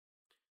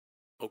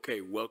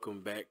Okay,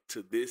 welcome back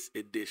to this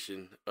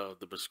edition of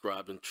the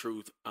Prescribed in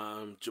Truth.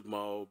 I'm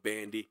Jamal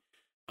Bandy.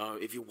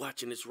 If you're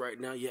watching this right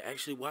now, you're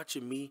actually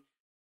watching me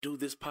do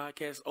this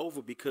podcast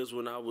over because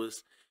when I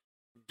was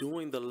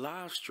doing the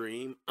live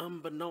stream,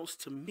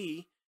 unbeknownst to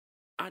me,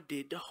 I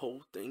did the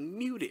whole thing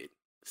muted.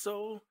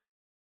 So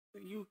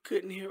you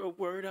couldn't hear a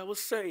word I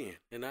was saying,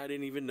 and I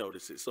didn't even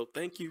notice it. So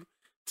thank you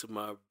to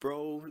my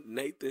bro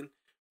Nathan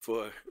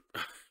for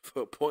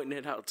for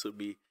pointing that out to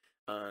me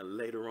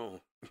later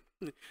on.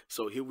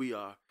 So here we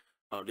are.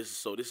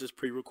 This is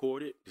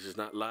pre-recorded. This is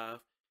not live,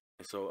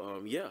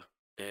 and yeah,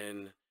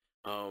 and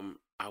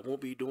I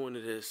won't be doing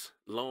it as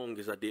long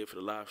as I did for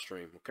the live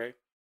stream. Okay.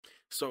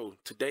 So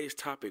today's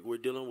topic, we're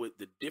dealing with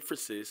the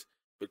differences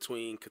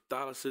between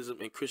Catholicism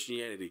and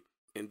Christianity,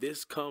 and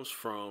this comes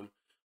from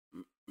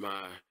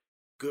my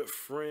good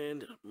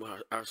friend,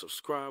 our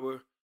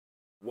subscriber,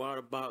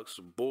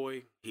 Waterbox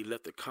Boy. He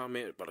left a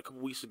comment about a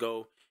couple weeks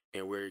ago,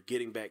 and we're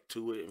getting back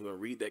to it. I'm going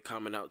to read that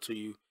comment out to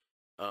you.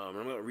 I'm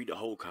going to read the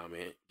whole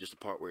comment, just the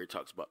part where it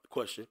talks about the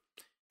question.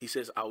 He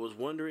says, I was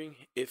wondering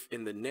if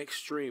in the next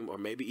stream or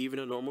maybe even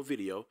a normal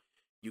video,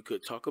 you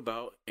could talk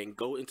about and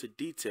go into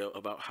detail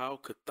about how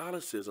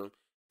Catholicism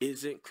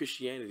isn't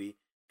Christianity,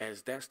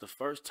 as that's the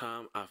first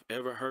time I've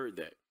ever heard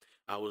that.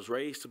 I was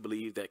raised to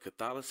believe that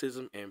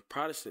Catholicism and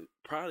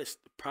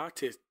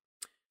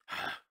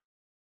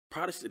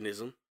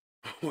Protestantism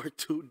were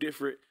two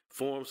different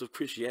forms of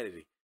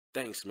Christianity.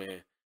 Thanks,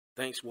 man.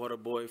 Thanks,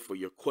 Waterboy, for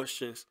your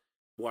questions.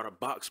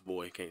 Waterbox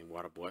Boy, can't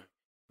Waterboy.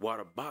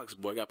 Waterbox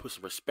Boy, gotta put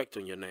some respect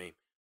on your name.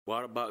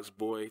 Waterbox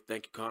Boy,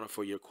 thank you, Connor,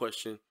 for your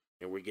question,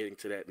 and we're getting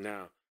to that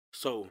now.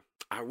 So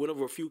I went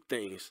over a few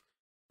things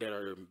that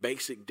are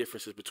basic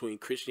differences between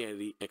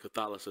Christianity and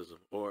Catholicism,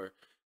 or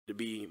to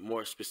be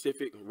more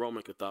specific,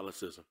 Roman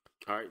Catholicism.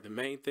 All right, the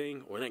main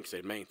thing, or I didn't say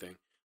the main thing,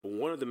 but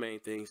one of the main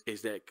things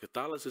is that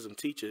Catholicism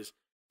teaches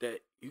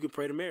that you can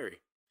pray to Mary.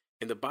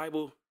 And the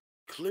Bible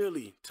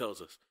clearly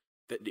tells us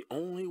that the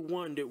only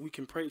one that we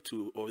can pray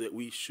to, or that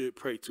we should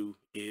pray to,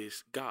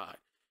 is God.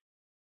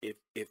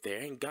 If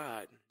there ain't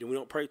God, then we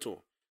don't pray to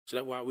him. So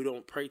that's why we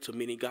don't pray to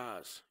many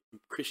gods.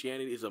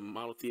 Christianity is a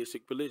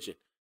monotheistic religion.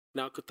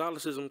 Now,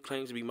 Catholicism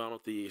claims to be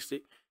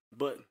monotheistic,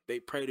 but they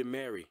pray to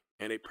Mary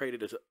and they pray to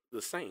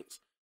the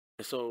saints.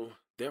 And so,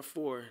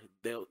 therefore,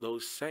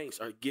 those saints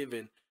are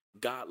given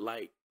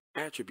godlike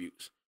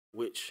attributes,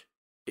 which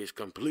is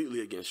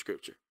completely against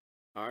Scripture.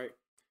 All right.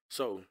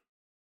 So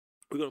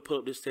we're gonna pull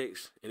up this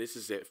text, and this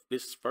is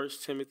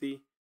 1 Timothy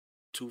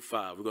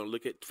 2:5. We're gonna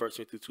look at 1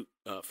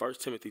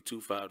 Timothy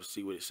 2:5 to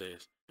see what it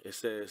says. It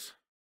says,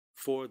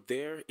 "For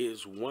there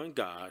is one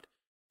God,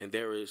 and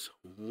there is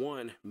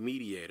one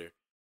mediator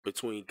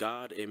between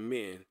God and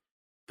men,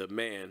 the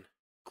man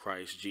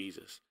Christ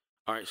Jesus."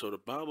 All right. So the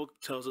Bible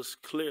tells us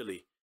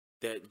clearly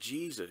that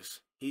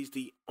Jesus, he's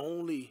the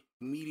only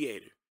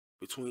mediator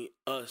between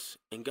us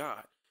and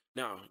God.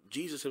 Now,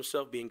 Jesus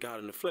himself being God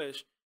in the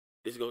flesh,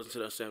 this goes into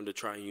the understanding of the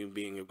triune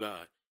being of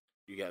God.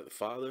 You got the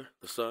Father,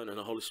 the Son, and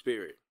the Holy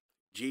Spirit.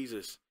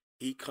 Jesus,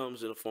 he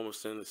comes in the form of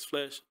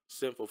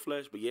sinful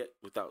flesh, but yet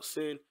without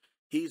sin.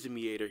 He's the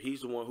mediator.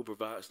 He's the one who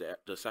provides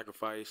the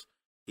sacrifice.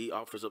 He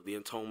offers up the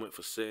atonement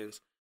for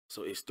sins.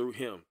 So it's through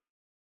him.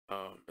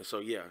 And so,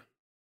 yeah,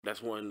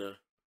 that's one of the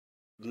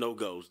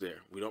no-goes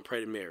there. We don't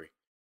pray to Mary.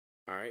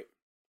 All right.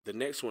 The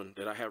next one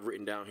that I have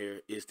written down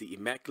here is the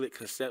Immaculate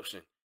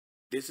Conception.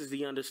 This is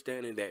the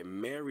understanding that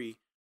Mary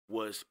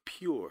was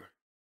pure,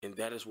 and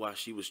that is why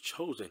she was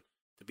chosen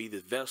to be the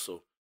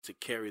vessel to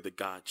carry the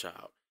God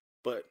child.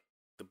 But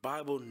the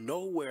Bible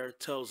nowhere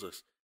tells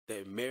us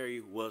that Mary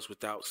was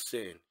without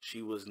sin.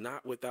 She was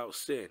not without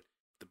sin.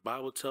 The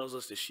Bible tells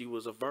us that she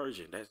was a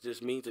virgin. That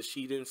just means that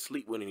she didn't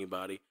sleep with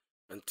anybody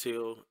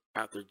until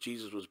after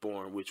Jesus was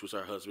born, which was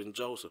her husband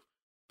Joseph.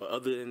 But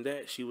other than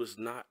that, she was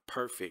not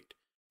perfect.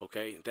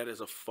 Okay, that is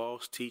a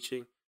false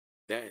teaching.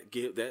 That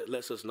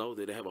lets us know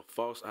that they have a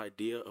false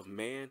idea of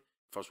man,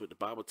 false what the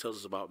Bible tells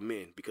us about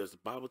men, because the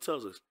Bible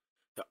tells us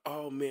that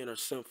all men are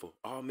sinful,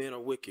 all men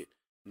are wicked,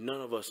 none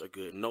of us are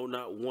good, no,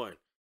 not one.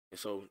 And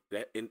so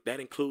that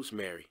includes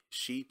Mary.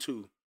 She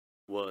too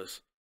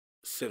was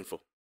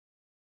sinful.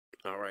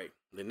 All right,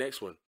 the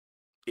next one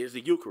is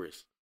the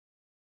Eucharist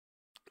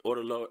or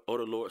the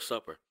Lord's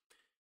Supper.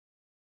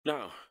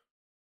 Now,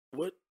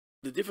 what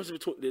the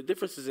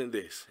differences in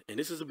this, and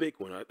this is a big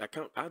one.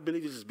 I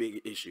believe this is a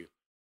big issue.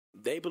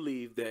 They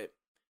believe that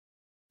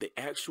the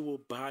actual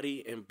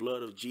body and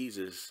blood of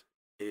Jesus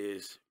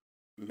is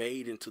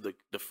made into the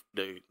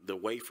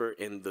wafer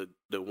and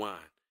the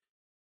wine.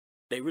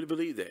 They really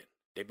believe that.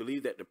 They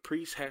believe that the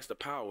priest has the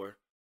power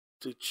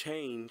to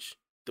change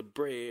the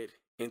bread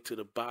into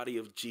the body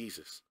of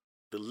Jesus,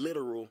 the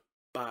literal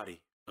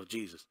body of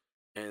Jesus,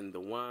 and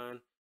the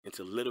wine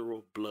into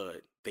literal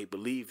blood. They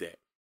believe that.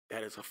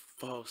 That is a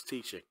false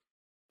teaching.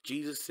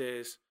 Jesus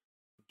says,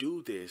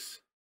 "Do this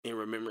in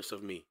remembrance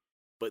of me."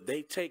 But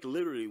they take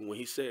literally when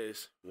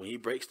he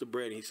breaks the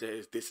bread, he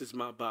says, "This is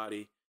my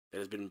body that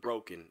has been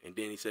broken." And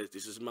then he says,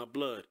 "This is my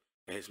blood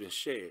that has been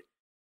shed."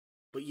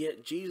 But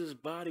yet Jesus'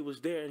 body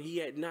was there and he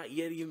had not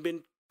yet even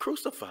been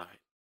crucified.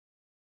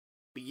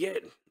 But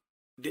yet,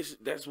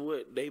 that's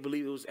what they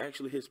believe it was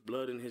actually his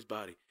blood in his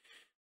body.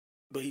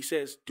 But he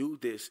says, do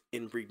this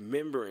in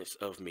remembrance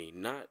of me,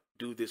 not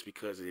do this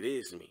because it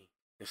is me.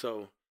 And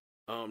so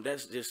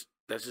that's just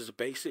a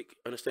basic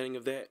understanding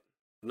of that.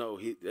 No,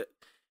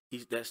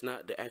 that's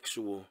not the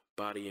actual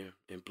body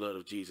and blood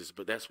of Jesus,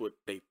 but that's what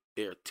they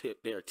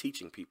are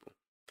teaching people.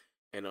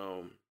 And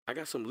I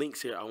got some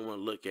links here I want to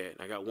look at.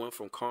 I got one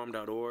from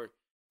calm.org.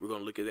 We're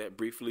going to look at that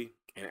briefly,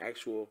 an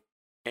actual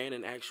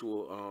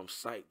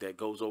site that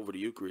goes over the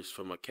Eucharist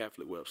from a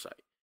Catholic website.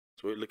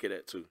 So we'll look at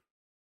that too.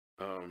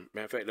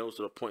 Matter of fact, those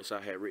are the points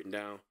I had written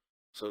down.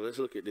 So let's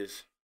look at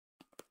this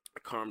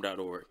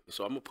calm.org.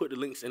 So I'm going to put the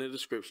links in the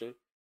description.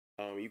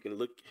 You can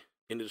look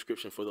in the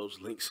description for those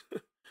links.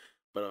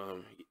 But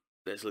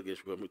let's look at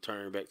this. We're going to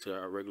return back to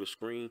our regular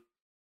screen.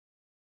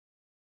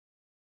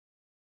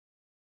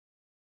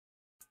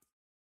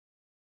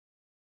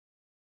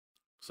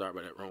 Sorry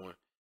about that, wrong one.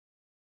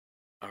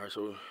 All right,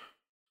 so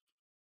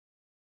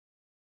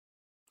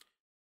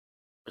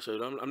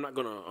I'm not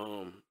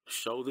gonna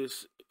show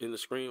this in the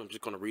screen. I'm just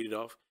gonna read it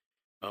off.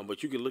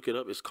 But you can look it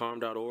up. It's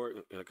calm.org.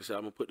 And like I said,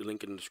 I'm gonna put the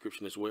link in the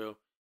description as well.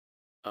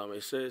 He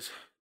says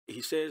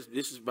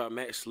this is by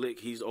Matt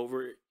Slick. He's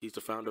over it. He's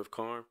the founder of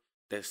Calm.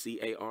 That's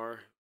CARM.org.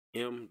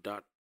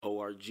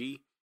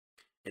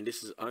 And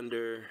this is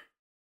under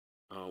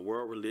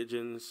world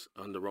religions,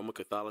 under Roman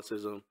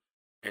Catholicism.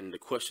 And the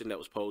question that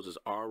was posed is,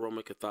 are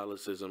Roman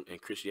Catholicism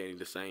and Christianity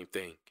the same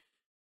thing?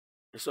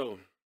 And so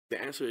the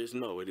answer is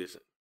no, it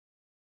isn't.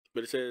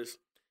 But it says,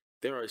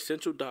 there are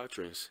essential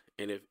doctrines,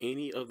 and if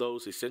any of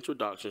those essential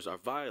doctrines are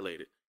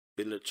violated,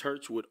 then the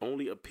church would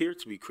only appear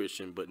to be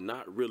Christian, but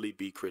not really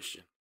be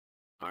Christian.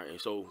 All right, and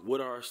so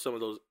what are some of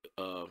those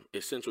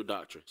essential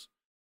doctrines?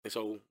 And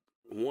so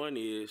one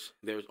is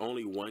there's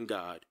only one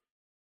God,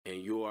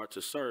 and you are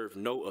to serve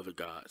no other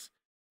gods.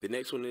 The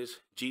next one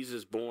is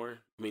Jesus is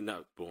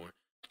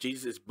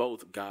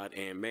both God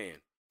and man.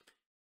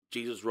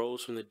 Jesus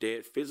rose from the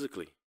dead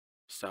physically.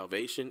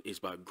 Salvation is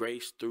by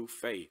grace through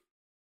faith.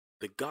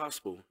 The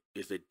gospel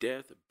is the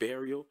death,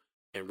 burial,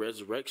 and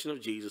resurrection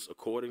of Jesus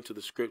according to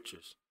the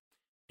scriptures.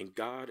 And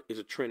God is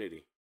a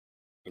Trinity.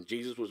 And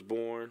Jesus was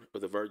born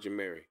of the Virgin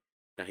Mary.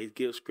 Now, he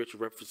gives scripture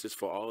references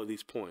for all of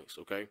these points,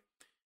 okay?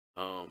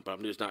 But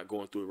I'm just not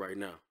going through it right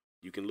now.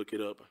 You can look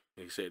it up.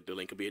 Like I said, the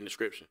link will be in the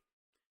description.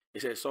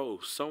 It says, so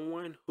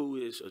someone who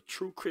is a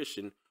true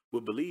Christian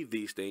will believe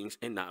these things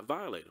and not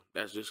violate them.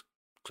 That's just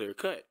clear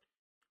cut.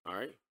 All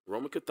right.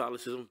 Roman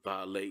Catholicism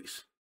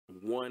violates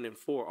 1 and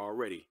 4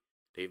 already.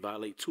 They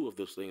violate 2 of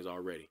those things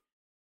already.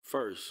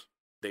 First,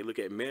 they look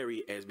at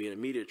Mary as being a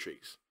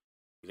mediatrix.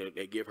 You know,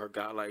 they give her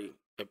godlike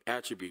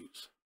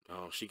attributes.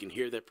 She can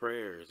hear their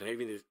prayers and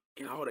everything,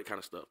 and all that kind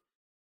of stuff.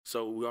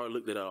 So we already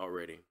looked at that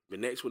already. The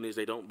next one is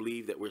they don't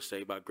believe that we're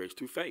saved by grace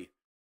through faith.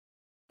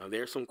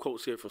 There are some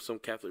quotes here from some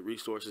Catholic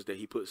resources that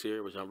he puts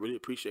here, which I really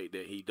appreciate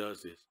that he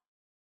does this.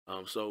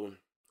 So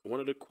one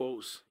of the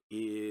quotes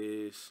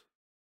is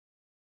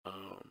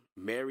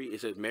Mary.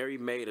 It says, Mary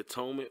made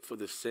atonement for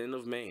the sin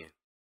of man.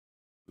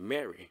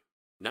 Mary,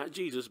 not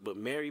Jesus, but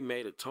Mary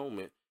made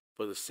atonement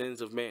for the sins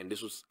of man.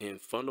 This was in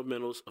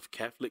Fundamentals of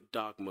Catholic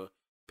Dogma,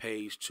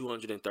 page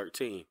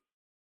 213.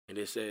 And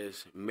it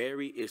says,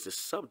 Mary is the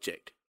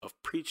subject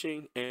of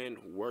preaching and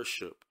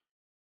worship.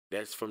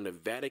 That's from the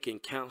Vatican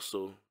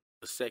Council,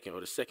 the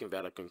Second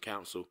Vatican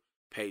Council,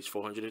 page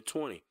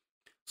 420.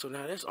 So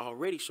now that's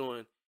already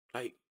showing,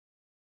 like,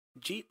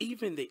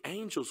 even the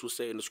angels will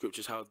say in the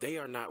scriptures how they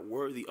are not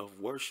worthy of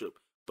worship,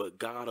 but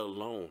God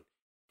alone.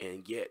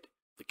 And yet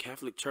the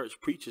Catholic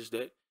Church preaches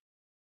that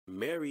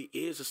Mary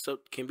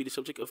can be the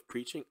subject of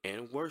preaching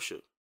and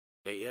worship.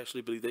 They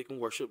actually believe they can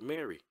worship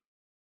Mary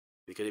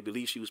because they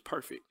believe she was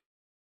perfect.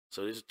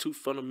 So there's 2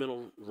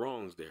 fundamental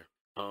wrongs there.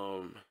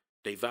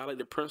 They violate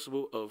the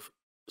principle of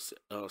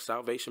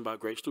salvation by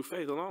grace through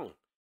faith alone.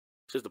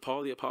 It says,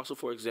 Paul the Apostle,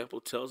 for example,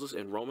 tells us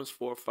in Romans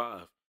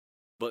 4:5,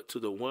 but to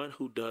the one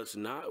who does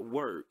not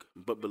work,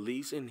 but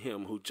believes in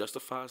him who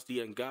justifies the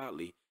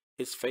ungodly,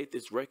 his faith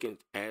is reckoned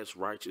as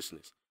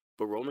righteousness.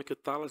 But Roman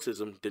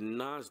Catholicism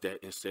denies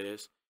that and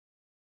says,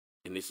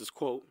 and this is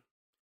quote,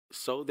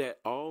 so that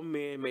all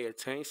men may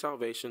attain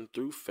salvation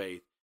through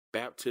faith,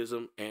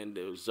 baptism, and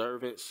the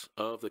observance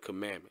of the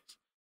commandments.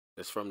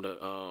 That's from the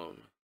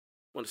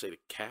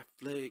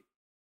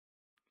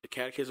the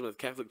Catechism of the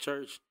Catholic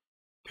Church,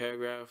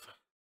 paragraph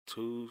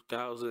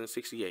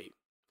 2068.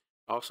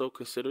 Also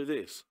consider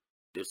this.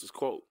 This is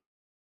quote,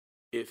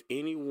 if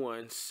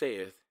anyone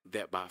saith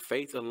that by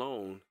faith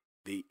alone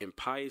the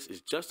impious is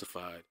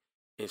justified,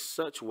 in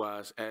such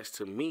wise as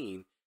to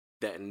mean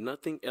that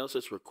nothing else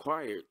is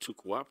required to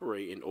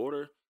cooperate in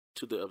order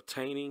to the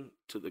obtaining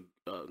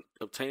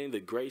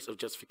the grace of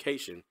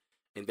justification,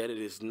 and that it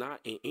is not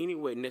in any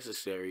way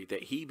necessary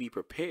that he be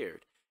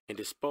prepared and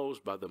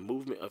disposed by the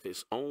movement of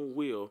his own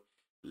will,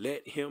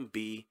 let him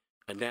be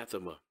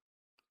anathema.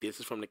 This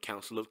is from the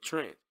Council of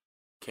Trent,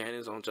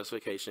 Canons on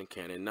Justification,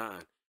 Canon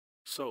 9.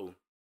 So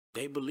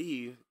they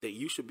believe that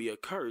you should be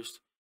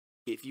accursed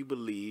if you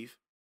believe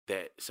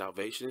that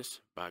salvation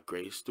is by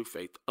grace through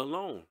faith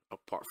alone,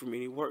 apart from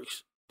any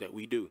works that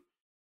we do.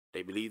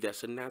 They believe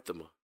that's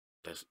anathema.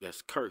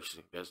 That's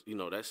cursing. That's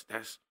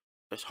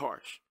that's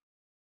harsh.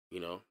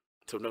 You know.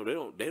 So no,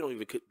 they don't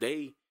even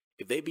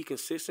if they be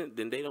consistent,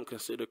 then they don't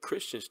consider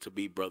Christians to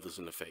be brothers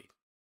in the faith.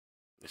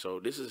 And so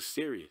this is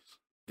serious.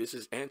 This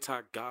is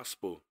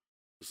anti-gospel.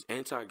 It's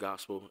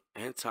anti-gospel,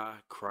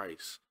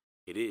 anti-Christ.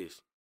 It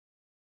is.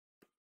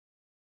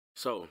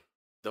 So,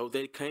 though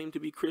they claim to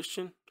be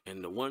Christian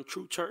and the one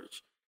true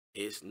church,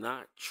 it's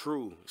not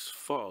true. It's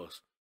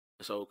false.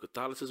 And so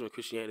Catholicism and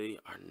Christianity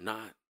are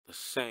not the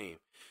same.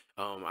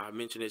 I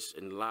mentioned this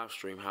in the live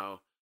stream how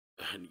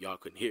y'all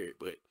couldn't hear it,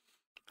 but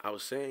I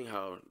was saying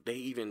how they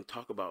even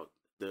talk about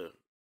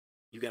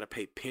you got to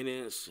pay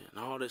penance and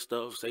all this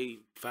stuff, say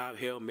 5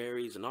 Hail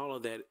Marys and all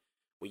of that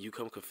when you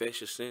come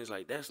confess your sins.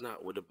 Like, that's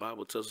not what the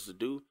Bible tells us to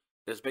do.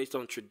 That's based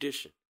on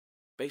tradition,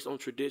 based on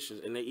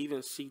traditions. And they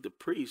even see the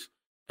priest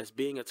as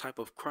being a type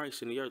of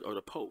Christ in the earth, or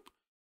the Pope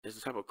as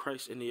a type of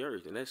Christ in the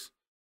earth. And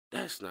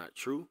that's not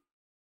true.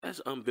 That's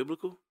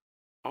unbiblical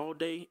all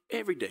day,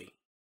 every day,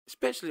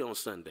 especially on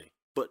Sunday.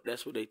 But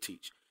that's what they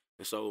teach.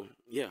 And so,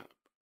 yeah,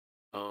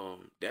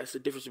 that's the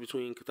difference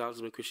between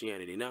Catholicism and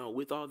Christianity. Now,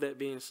 with all that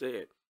being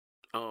said,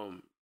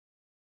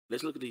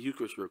 let's look at the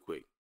Eucharist real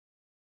quick.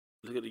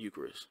 Look at the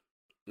Eucharist.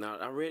 Now,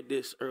 I read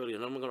this earlier,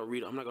 and I'm not gonna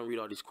read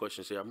all these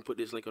questions here. I'm gonna put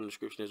this link in the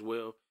description as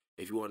well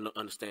if you want to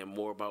understand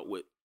more about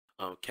what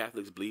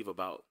Catholics believe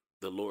about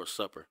the Lord's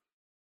Supper.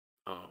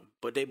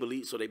 But they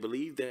believe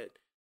that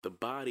the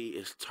body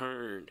is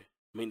turned.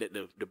 I mean that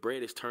the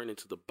bread is turned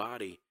into the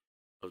body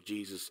of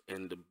Jesus,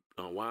 and the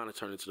wine is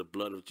turned into the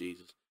blood of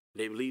Jesus.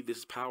 They believe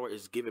this power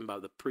is given by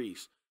the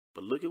priest.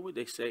 But look at what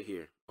they say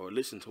here, or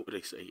listen to what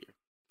they say here.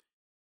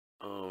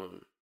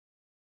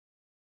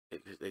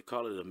 They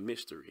call it a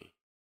mystery.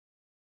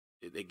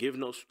 They give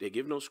no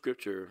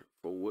scripture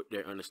for what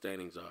their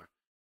understandings are,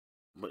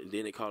 but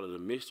then they call it a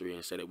mystery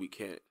and say that we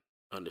can't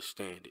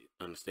understand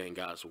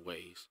God's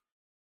ways.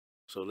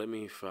 So let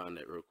me find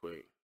that real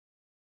quick.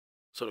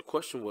 So the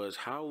question was,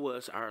 how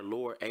was our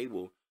Lord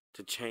able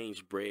to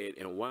change bread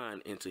and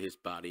wine into his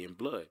body and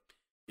blood?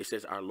 It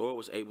says our Lord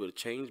was able to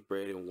change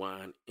bread and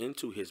wine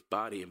into his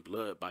body and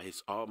blood by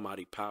his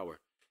almighty power.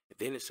 And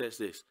then it says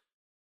this: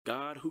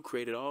 God, who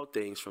created all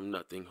things from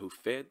nothing, who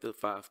fed the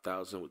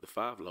 5,000 with the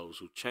 5 loaves,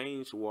 who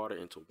changed water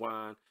into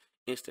wine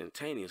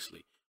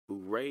instantaneously, who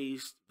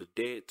raised the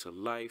dead to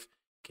life,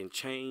 can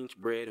change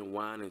bread and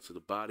wine into the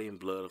body and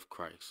blood of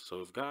Christ.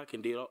 So if God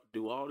can do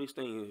all these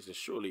things, then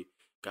surely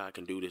God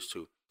can do this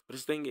too. But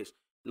the thing is,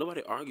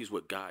 nobody argues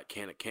what God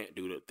can or can't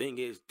do. The thing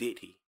is, did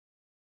he?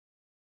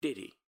 Did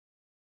he?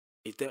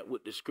 Is that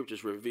what the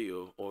scriptures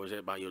reveal, or is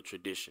that by your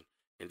tradition?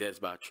 And that's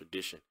by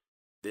tradition.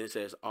 Then it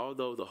says,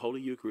 although the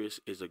Holy Eucharist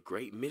is a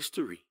great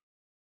mystery,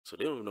 so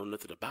they don't know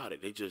nothing about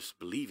it, they just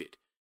believe it,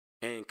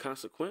 and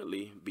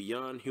consequently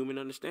beyond human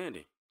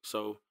understanding.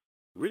 So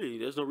really,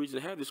 there's no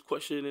reason to have this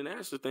question and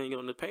answer thing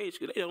on the page,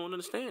 because they don't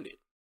understand it.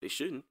 They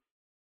shouldn't.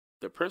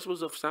 The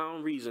principles of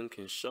sound reason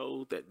can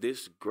show that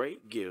this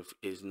great gift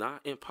is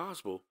not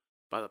impossible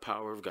by the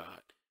power of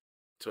God.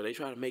 So they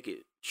try to make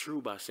it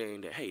true by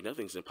saying that, hey,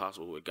 nothing's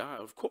impossible with God.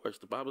 Of course,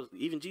 the Bible,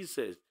 even Jesus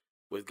says,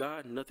 with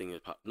God, nothing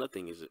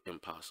is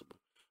impossible.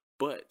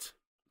 But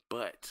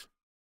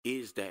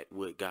is that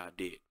what God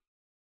did?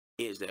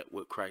 Is that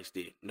what Christ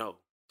did? No,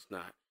 it's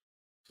not.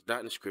 It's not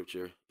in the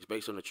scripture. It's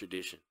based on the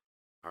tradition.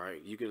 All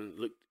right, you can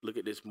look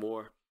at this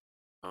more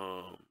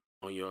on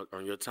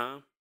your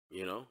time,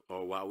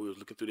 or while we was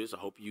looking through this. I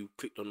hope you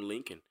clicked on the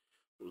link and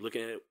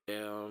looking at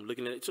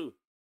it too,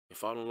 and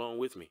following along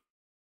with me.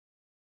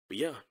 But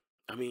yeah,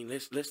 I mean,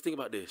 let's think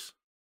about this.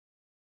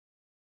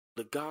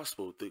 The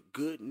gospel, the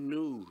good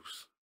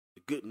news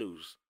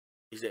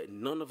is that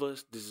none of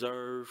us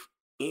deserve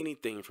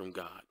anything from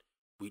God.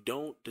 We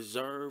don't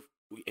deserve,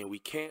 and we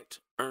can't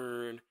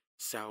earn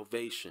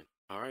salvation.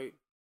 All right,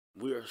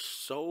 we are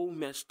so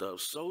messed up,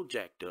 so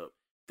jacked up,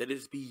 that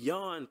it's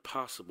beyond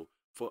possible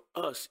for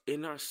us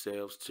in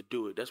ourselves to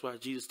do it. That's why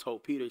Jesus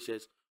told Peter, he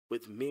says,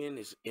 with men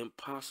it's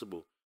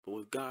impossible, but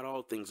with God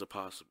all things are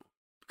possible.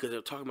 Because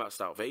they're talking about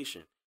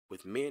salvation.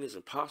 With men it's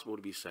impossible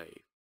to be saved.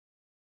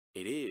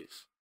 It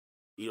is.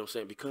 You know what I'm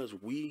saying? Because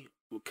we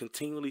will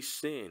continually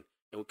sin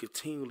and will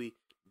continually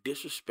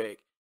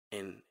disrespect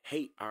and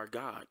hate our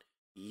God.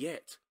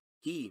 Yet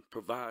he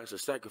provides a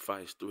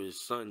sacrifice through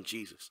his son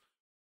Jesus.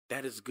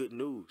 That is good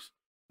news.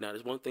 Now,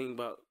 there's one thing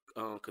about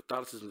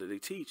Catholicism that they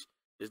teach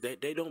is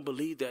that they don't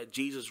believe that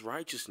Jesus'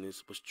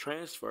 righteousness was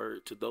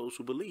transferred to those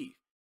who believe.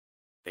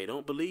 They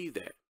don't believe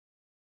that.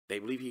 They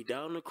believe he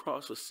died on the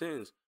cross for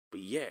sins, but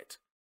yet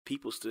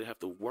people still have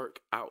to work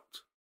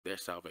out their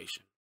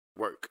salvation.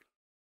 Work.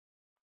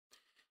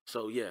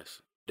 So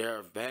yes, there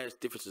are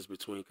vast differences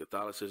between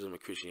Catholicism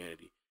and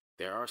Christianity.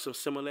 There are some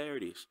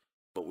similarities,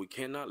 but we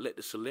cannot let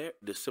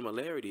the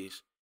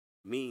similarities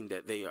mean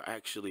that they are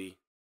actually,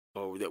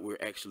 or that we're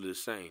actually the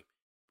same.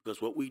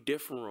 Because what we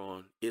differ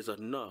on is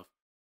enough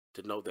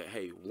to know that,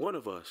 hey, one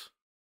of us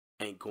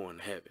ain't going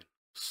to heaven.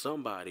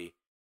 Somebody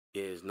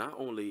is not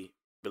only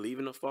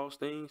believing the false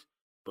things,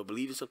 but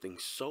believing something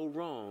so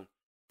wrong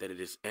that it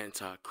is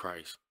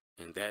anti-Christ.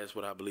 And that is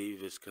what I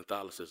believe is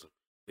Catholicism.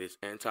 It's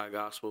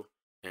anti-gospel,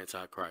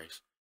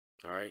 anti-Christ.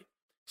 All right.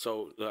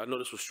 So I know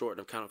this was short,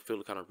 and I'm kind of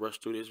feeling kind of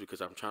rushed through this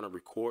because I'm trying to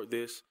record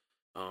this.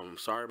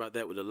 Sorry about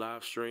that with the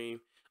live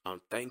stream.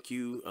 Thank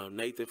you,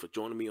 Nathan, for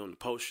joining me on the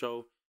post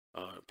show.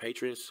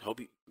 Patrons,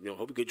 hope you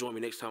could join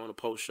me next time on the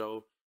post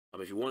show.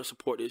 If you want to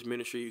support this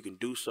ministry, you can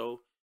do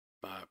so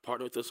by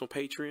partnering with us on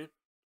Patreon.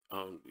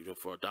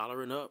 For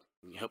 $1 and up,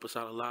 you can help us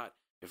out a lot.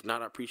 If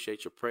not, I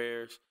appreciate your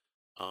prayers.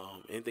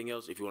 Anything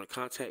else, if you want to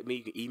contact me,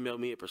 you can email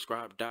me at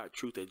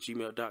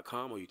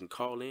prescribed.truth@gmail.com, or you can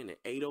call in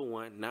at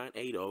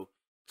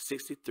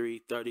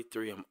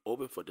 801-980-6333. I'm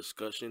open for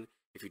discussion.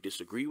 If you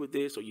disagree with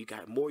this or you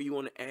got more you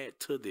want to add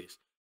to this,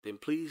 then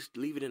please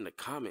leave it in the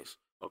comments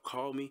or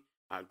call me.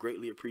 I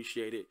greatly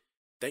appreciate it.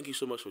 Thank you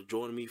so much for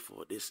joining me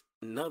for this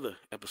another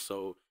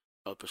episode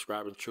of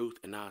Prescribing Truth,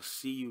 and I'll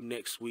see you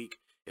next week.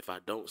 If I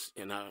don't,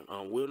 and I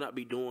will not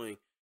be doing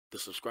the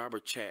subscriber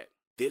chat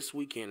this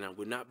weekend. I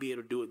will not be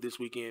able to do it this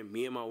weekend.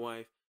 Me and my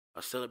wife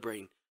are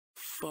celebrating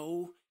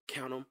 4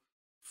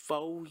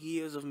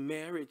 years of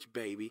marriage,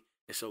 baby.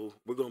 And so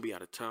we're going to be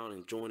out of town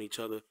enjoying each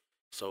other.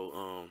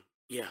 So,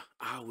 yeah,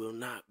 I will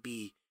not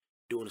be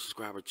doing a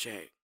subscriber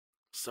chat.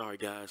 Sorry,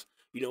 guys.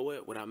 You know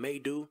what? What I may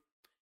do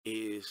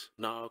is,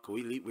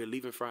 we're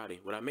leaving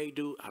Friday. What I may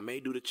do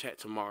the chat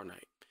tomorrow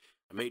night.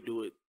 I may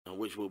do it,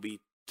 which will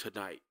be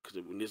tonight,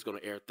 because this is going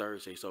to air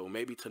Thursday. So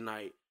maybe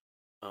tonight,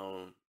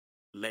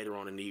 later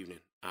on in the evening,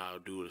 I'll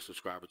do the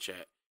subscriber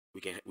chat. We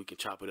can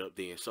chop it up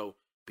then. So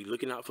be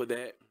looking out for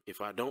that.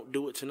 If I don't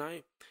do it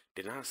tonight,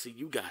 then I'll see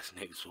you guys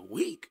next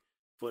week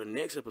for the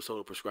next episode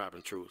of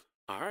Prescribing Truth.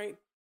 All right?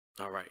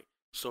 All right.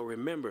 So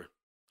remember,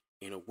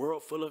 in a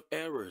world full of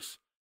errors,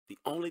 the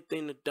only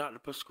thing the doctor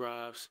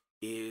prescribes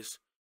is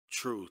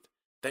truth.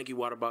 Thank you,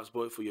 Waterbox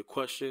Boy, for your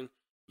question.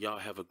 Y'all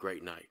have a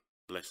great night.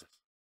 Blessings.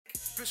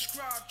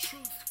 Prescribed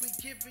truth, we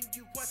giving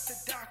you what the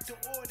doctor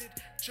ordered.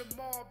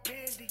 Jamal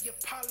Bandy,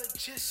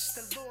 apologist,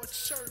 the Lord's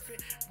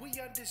servant. We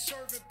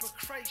undeserving, but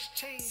Christ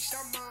changed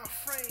our mind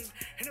frame.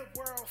 In a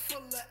world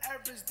full of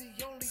errors, the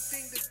only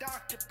thing the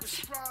doctor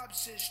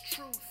prescribes is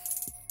truth.